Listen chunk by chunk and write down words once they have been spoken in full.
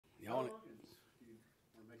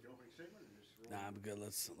Nah, I'm good.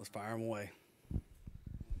 Let's fire them away.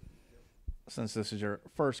 Since this is your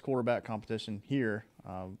first quarterback competition here,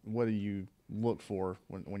 what do you look for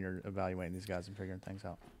when you're evaluating these guys and figuring things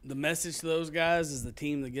out? The message to those guys is the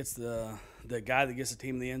team that gets the guy that gets the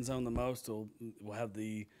team in the end zone the most will have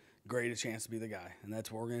the greatest chance to be the guy, and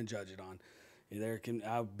that's what we're going to judge it on.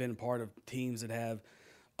 I've been a part of teams that have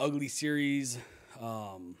ugly series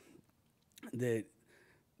that the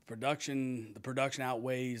production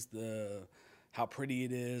outweighs how pretty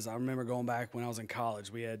it is. I remember going back when I was in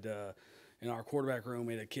college, we had in our quarterback room,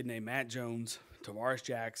 we had a kid named Matt Jones, Tavares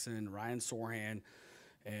Jackson, Ryan Sorhan,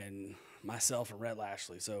 and myself and Rhett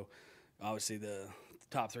Lashley. So obviously the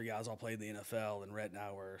top three guys all played in the NFL, and Rhett and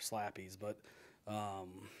I were slappies. But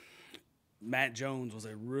Matt Jones was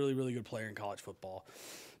a really, really good player in college football,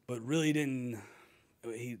 but really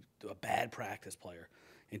a bad practice player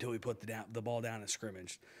until we put the ball down in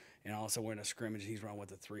scrimmage. And also we're in a scrimmage, he's running with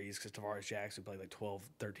the threes because Tavares Jackson played like 12,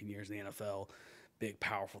 13 years in the NFL, big,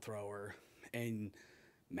 powerful thrower. And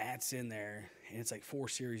Matt's in there, and it's like 4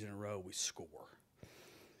 series in a row we score.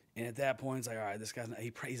 And at that point, it's like, all right, this guy's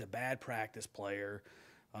he's a bad practice player,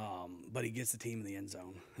 but he gets the team in the end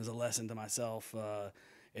zone. As a lesson to myself,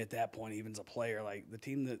 at that point, even as a player, like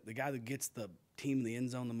the guy that gets the team in the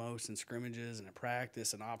end zone the most in scrimmages and in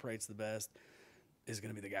practice and operates the best is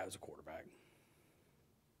going to be the guy who's a quarterback.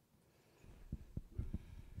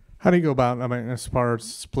 How do you go about, as far as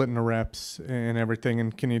splitting the reps and everything,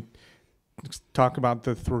 and can you talk about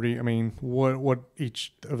the three? What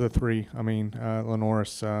each of the three,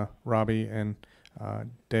 Lenoris, Robbie, and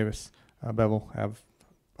Davis Bevel have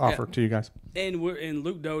offered to you guys? And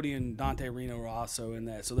Luke Doty and Dante Reno are also in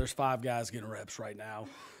that. So there's 5 guys getting reps right now.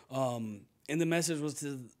 And the message was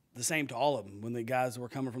the same to all of them. When the guys that were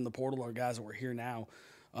coming from the portal or guys that were here now,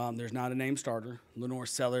 there's not a named starter. Lenore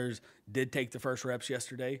Sellers did take the first reps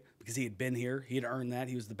yesterday because he had been here. He had earned that.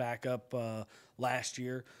 He was the backup last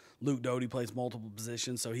year. Luke Doty plays multiple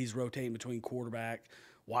positions, so he's rotating between quarterback,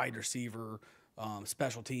 wide receiver,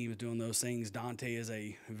 special teams, doing those things. Dante is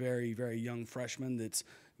a very, very young freshman that's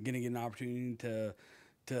going to get an opportunity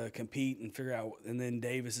to compete and figure out. And then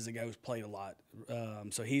Davis is a guy who's played a lot,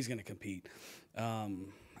 so he's going to compete. I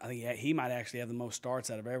think he might actually have the most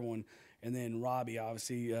starts out of everyone. And then Robbie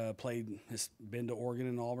obviously has been to Oregon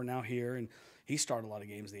and Auburn, now here, and he started a lot of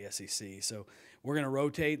games in the SEC. So we're going to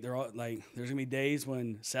rotate. There's going to be days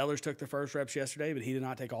when Sellers took the first reps yesterday, but he did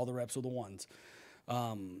not take all the reps with the ones.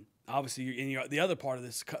 Obviously, the other part of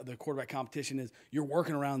the quarterback competition is you're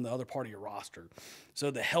working around the other part of your roster.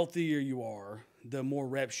 So the healthier you are, the more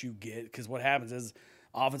reps you get, because what happens is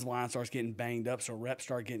offensive line starts getting banged up, so reps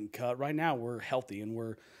start getting cut. Right now we're healthy,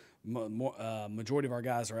 and majority of our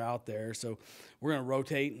guys are out there, so we're going to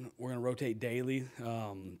rotate. We're going to rotate daily,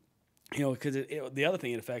 because the other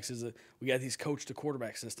thing it affects is that we got these coach to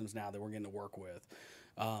quarterback systems now that we're getting to work with.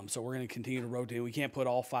 So we're going to continue to rotate. We can't put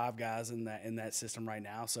all 5 guys in that system right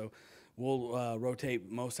now, so we'll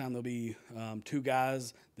rotate. Most time there'll be 2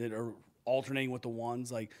 guys that are alternating with the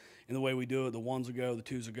ones. Like in the way we do it, the ones will go, the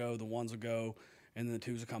twos will go, the ones will go, and then the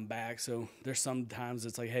twos will come back. So there's sometimes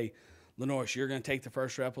it's like, hey, Lenoris, you're going to take the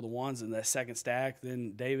first rep with the ones, and that second stack,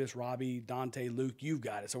 then Davis, Robbie, Dante, Luke, you've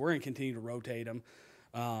got it. So we're going to continue to rotate them.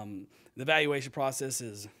 The evaluation process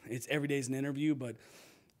it's every day's an interview, but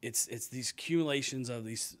it's these accumulations of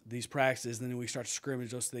these practices, and then we start to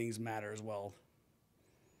scrimmage. Those things matter as well.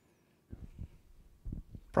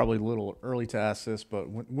 Probably a little early to ask this, but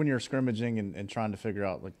when you're scrimmaging and trying to figure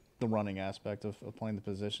out like the running aspect of playing the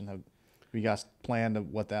position, have you guys planned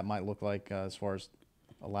what that might look like as far as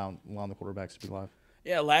allowing the quarterbacks to be live?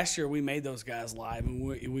 Yeah, last year we made those guys live, and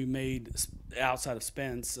we made outside of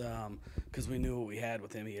Spence because we knew what we had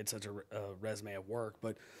with him. He had such a resume of work.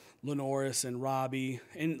 But Lenoris and Robbie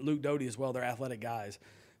and Luke Doty as well, they're athletic guys.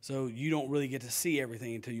 So you don't really get to see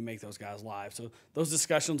everything until you make those guys live. So those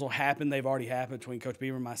discussions will happen. They've already happened between Coach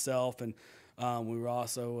Beaver and myself, and we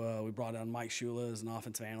brought on Mike Shula as an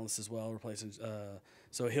offensive analyst as well, replacing.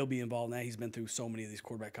 So he'll be involved in that. He's been through so many of these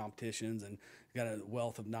quarterback competitions and got a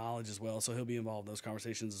wealth of knowledge as well. So he'll be involved in those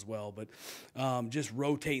conversations as well. But just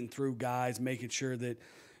rotating through guys, making sure that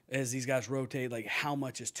as these guys rotate, like how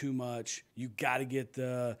much is too much. You got to get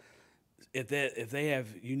if they have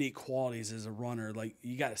unique qualities as a runner, like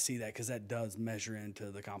you got to see that because that does measure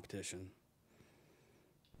into the competition.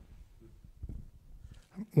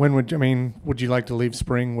 Would you like to leave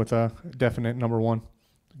spring with a definite number 1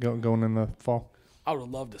 going in the fall? I would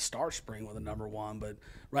love to start spring with a number 1, but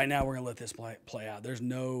right now we're going to let this play out. There's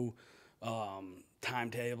no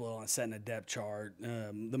timetable and setting a depth chart.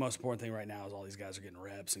 The most important thing right now is all these guys are getting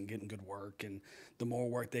reps and getting good work, and the more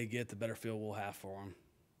work they get, the better feel we'll have for them.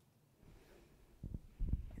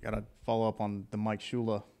 Got to follow up on the Mike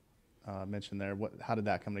Shula mention there. How did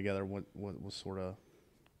that come together? What was sort of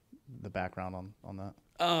the background on that?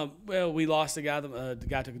 Well, we lost the guy. The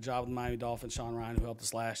guy took a job with the Miami Dolphins, Sean Ryan, who helped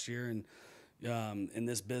us last year. And in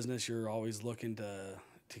this business, you're always looking to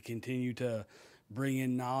continue to bring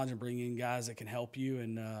in knowledge and bring in guys that can help you.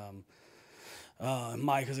 And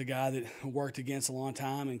Mike is a guy that worked against a long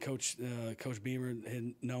time, and Coach Beamer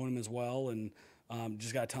had known him as well, and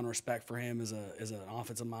just got a ton of respect for him as an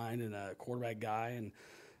offensive mind and a quarterback guy. And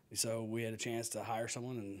so we had a chance to hire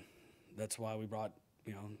someone, and that's why we brought.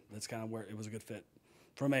 That's kind of where it was a good fit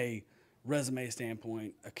from a resume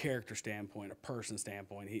standpoint, a character standpoint, a person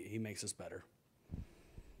standpoint. He makes us better.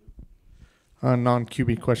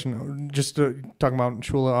 Non-QB question, just talking about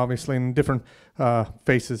Shula, obviously, and different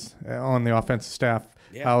faces on the offensive staff.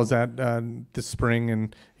 Yeah. How's that this spring,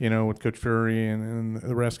 and with Coach Fury and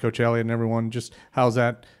the rest, Coach Elliott and everyone? Just how's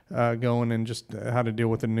that going, and just how to deal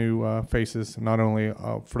with the new faces, not only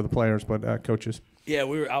for the players but coaches. Yeah,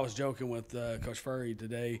 I was joking with Coach Fury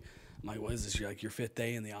today. I'm like, what is this? Like your fifth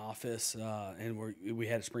day in the office, and we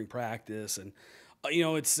had a spring practice, and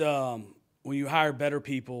it's when you hire better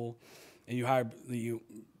people. And you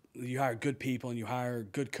hire good people, and you hire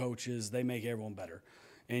good coaches. They make everyone better,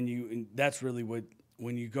 and that's really what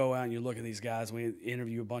when you go out and you look at these guys. We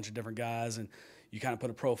interview a bunch of different guys, and you kind of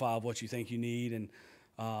put a profile of what you think you need, and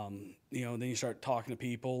then you start talking to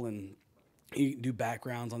people, and you do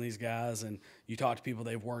backgrounds on these guys, and you talk to people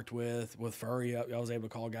they've worked with. With Furry, I was able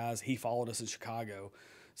to call guys. He followed us in Chicago,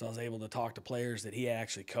 so I was able to talk to players that he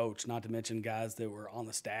actually coached. Not to mention guys that were on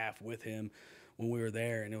the staff with him when we were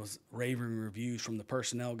there, and it was raving reviews from the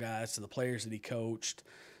personnel guys to the players that he coached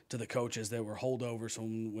to the coaches that were holdovers. So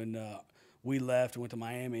when we left and went to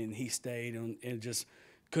Miami and he stayed, and just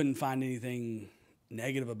couldn't find anything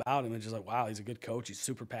negative about him. It's just like, wow, he's a good coach. He's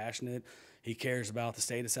super passionate. He cares about the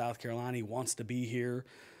state of South Carolina. He wants to be here.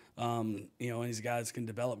 And these guys can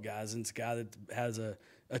develop guys. And it's a guy that has a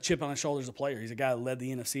chip on his shoulder as a player. He's a guy that led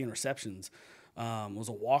the NFC in receptions, was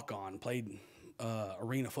a walk-on, played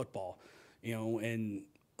arena football. And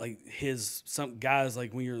like some guys,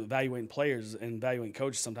 like when you're evaluating players and evaluating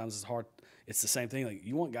coaches, sometimes it's hard. It's the same thing. Like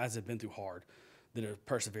you want guys that have been through hard, that have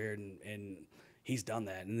persevered, and he's done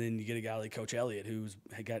that. And then you get a guy like Coach Elliott, who's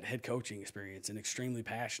got head coaching experience and extremely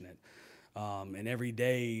passionate. And every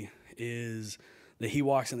day is that he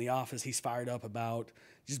walks in the office, he's fired up about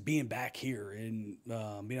just being back here and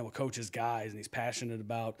being able to coach his guys, and he's passionate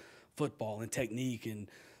about football and technique, and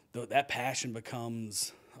that passion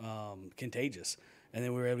becomes contagious. And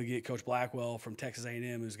then we were able to get Coach Blackwell from Texas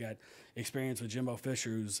A&M, who's got experience with Jimbo Fisher,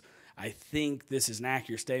 who's, I think this is an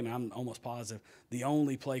accurate statement, I'm almost positive, the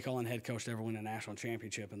only play calling head coach to ever win a national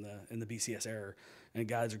championship in the BCS era. And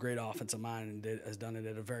guy's a great offensive mind and has done it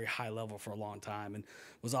at a very high level for a long time, and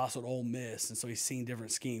was also at Ole Miss, and so he's seen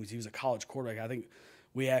different schemes. He was a college quarterback. I think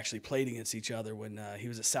we actually played against each other when he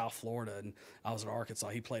was at South Florida and I was at Arkansas.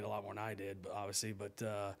 He played a lot more than I did, obviously, but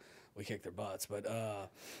we kicked their butts. But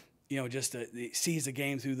just sees the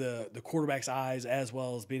game through the quarterback's eyes, as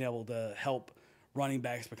well as being able to help running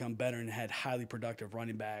backs become better, and had highly productive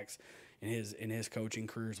running backs in his coaching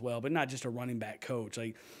career as well. But not just a running back coach.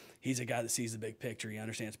 Like, he's a guy that sees the big picture. He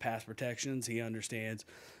understands pass protections. He understands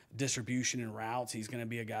distribution and routes. He's going to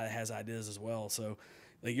be a guy that has ideas as well. So,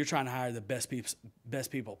 like, you're trying to hire the best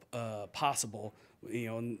people possible.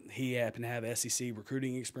 And he happened to have SEC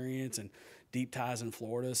recruiting experience and deep ties in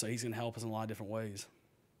Florida, so he's going to help us in a lot of different ways.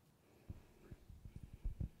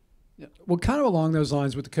 Yeah. Well, kind of along those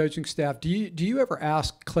lines with the coaching staff, do you ever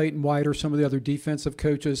ask Clayton White or some of the other defensive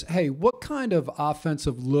coaches, hey, what kind of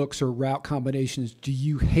offensive looks or route combinations do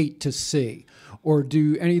you hate to see? Or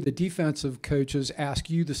do any of the defensive coaches ask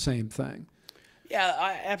you the same thing?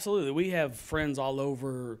 Yeah, absolutely. We have friends all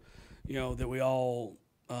over, that we all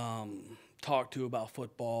talk to about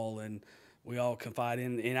football, and we all confide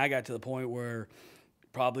in. And I got to the point where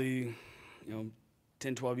probably,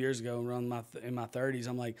 10, 12 years ago, around in my 30s,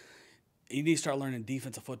 I'm like, you need to start learning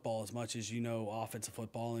defensive football as much as you know offensive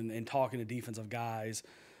football, and talking to defensive guys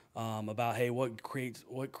about, hey, what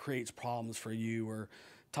creates problems for you, or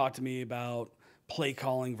talk to me about play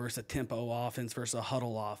calling versus a tempo offense versus a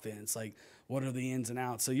huddle offense. Like, what are the ins and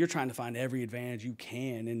outs? So you're trying to find every advantage you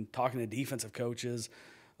can, and talking to defensive coaches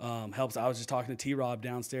helps. I was just talking to T-Rob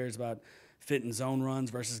downstairs about fitting zone runs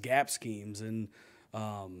versus gap schemes, and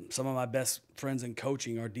some of my best friends in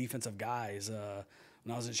coaching are defensive guys.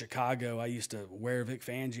 When I was in Chicago, I used to wear Vic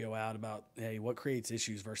Fangio out about, hey, what creates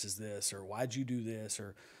issues versus this, or why'd you do this,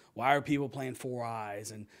 or why are people playing four eyes?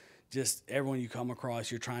 And just everyone you come across,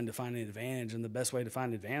 you're trying to find an advantage, and the best way to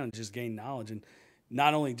find an advantage is gain knowledge, and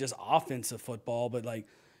not only just offensive football, but like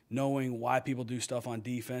knowing why people do stuff on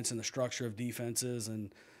defense and the structure of defenses.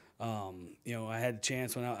 And, I had a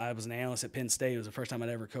chance when I was an analyst at Penn State. It was the first time I'd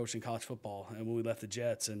ever coached in college football, and when we left the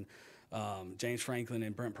Jets. And James Franklin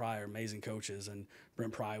and Brent Pry are amazing coaches, and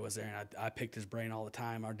Brent Pry was there, and I picked his brain all the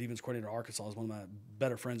time. Our defense coordinator at Arkansas is one of my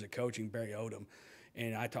better friends at coaching, Barry Odom,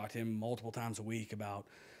 and I talked to him multiple times a week about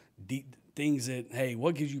things that, hey,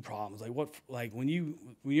 what gives you problems? Like when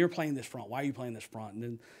you're playing this front, why are you playing this front? And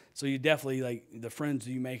then so you definitely, like, the friends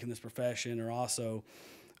you make in this profession are also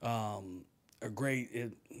are great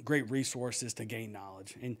resources to gain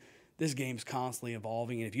knowledge. And this game's constantly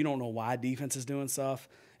evolving, and if you don't know why defense is doing stuff,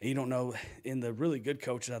 and you don't know, and the really good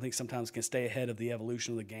coaches, I think, sometimes can stay ahead of the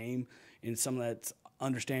evolution of the game, and some of that's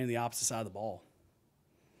understanding the opposite side of the ball.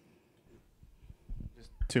 Just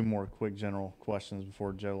two more quick general questions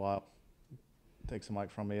before Joe Lott takes the mic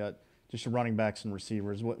from me. Just your running backs and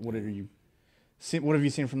receivers. What have you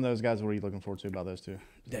seen from those guys? What are you looking forward to about those two?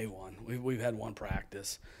 Day one, we've had one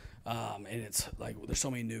practice, and it's like there's so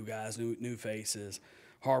many new guys, new faces.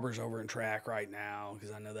 Harbor's over in track right now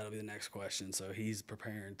because I know that'll be the next question. So he's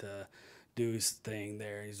preparing to do his thing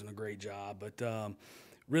there. He's doing a great job. But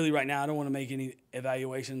really right now I don't want to make any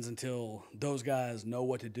evaluations until those guys know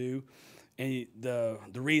what to do. And the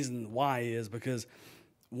reason why is because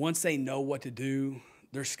once they know what to do,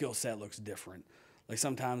 their skill set looks different. Like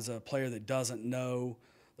sometimes a player that doesn't know,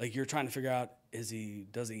 like you're trying to figure out, does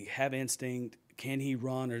he have instinct? Can he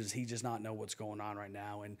run, or does he just not know what's going on right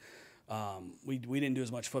now? And we didn't do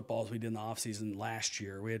as much football as we did in the offseason last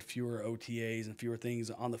year. We had fewer OTAs and fewer things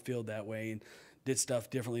on the field that way, and did stuff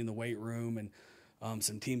differently in the weight room, and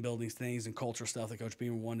some team building things and culture stuff that Coach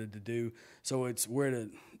Beamer wanted to do. So we're at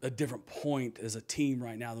a different point as a team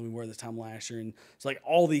right now than we were this time last year. And it's like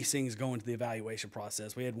all these things go into the evaluation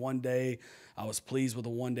process. We had one day. I was pleased with the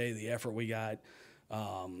one day, the effort we got,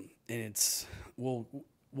 and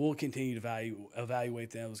we'll continue to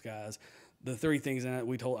evaluate those guys. The three things that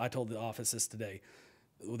I told the office this today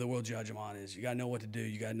that we'll judge them on is you got to know what to do,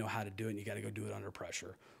 you got to know how to do it, and you got to go do it under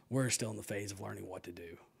pressure. We're still in the phase of learning what to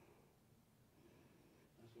do.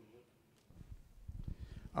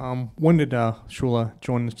 When did Shula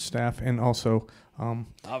join the staff? And also,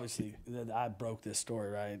 obviously, I broke this story,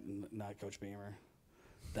 right? Not Coach Beamer.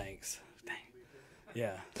 Thanks. Dang.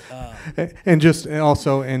 Yeah.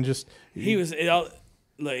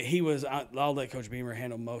 I'll let Coach Beamer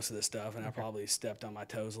handle most of this stuff, and I probably stepped on my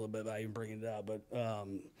toes a little bit by even bringing it up. But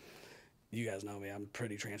you guys know me; I'm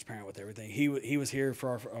pretty transparent with everything. He was here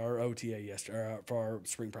for our OTA yesterday, for our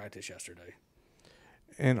spring practice yesterday.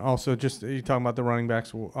 And also, just you talking about the running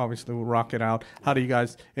backs, obviously we'll rock it out. How do you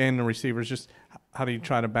guys and the receivers how do you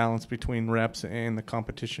try to balance between reps and the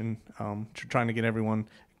competition, trying to get everyone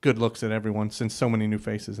good looks at everyone since so many new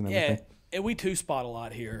faces and everything? Yeah. And we two-spot a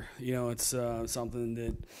lot here. It's something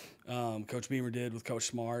that Coach Beamer did with Coach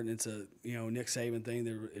Smart, and it's a Nick Saban thing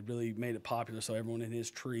that it really made it popular. So everyone in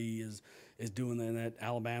his tree is doing that. In that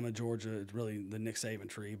Alabama, Georgia, it's really the Nick Saban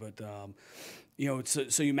tree. But so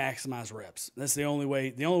you maximize reps. That's the only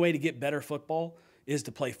way. The only way to get better football is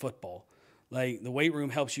to play football. Like the weight room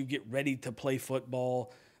helps you get ready to play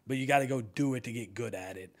football, but you got to go do it to get good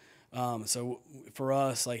at it. So for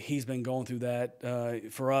us, like he's been going through that.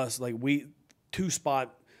 For us, like we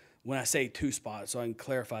two-spot. When I say two-spot, so I can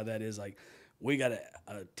clarify that is like we got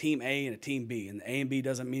a team A and a team B, and the A and B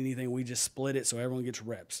doesn't mean anything. We just split it so everyone gets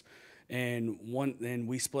reps, and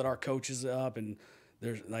we split our coaches up, and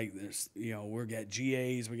there's we got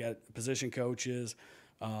GAs, we got position coaches,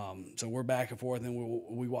 so we're back and forth, and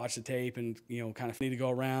we watch the tape and kind of need to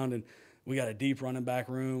go around and. We got a deep running back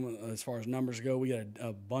room as far as numbers go. We got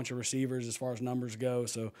a bunch of receivers as far as numbers go.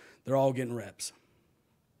 So they're all getting reps.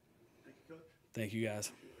 Thank you, Coach. Thank you,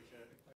 guys.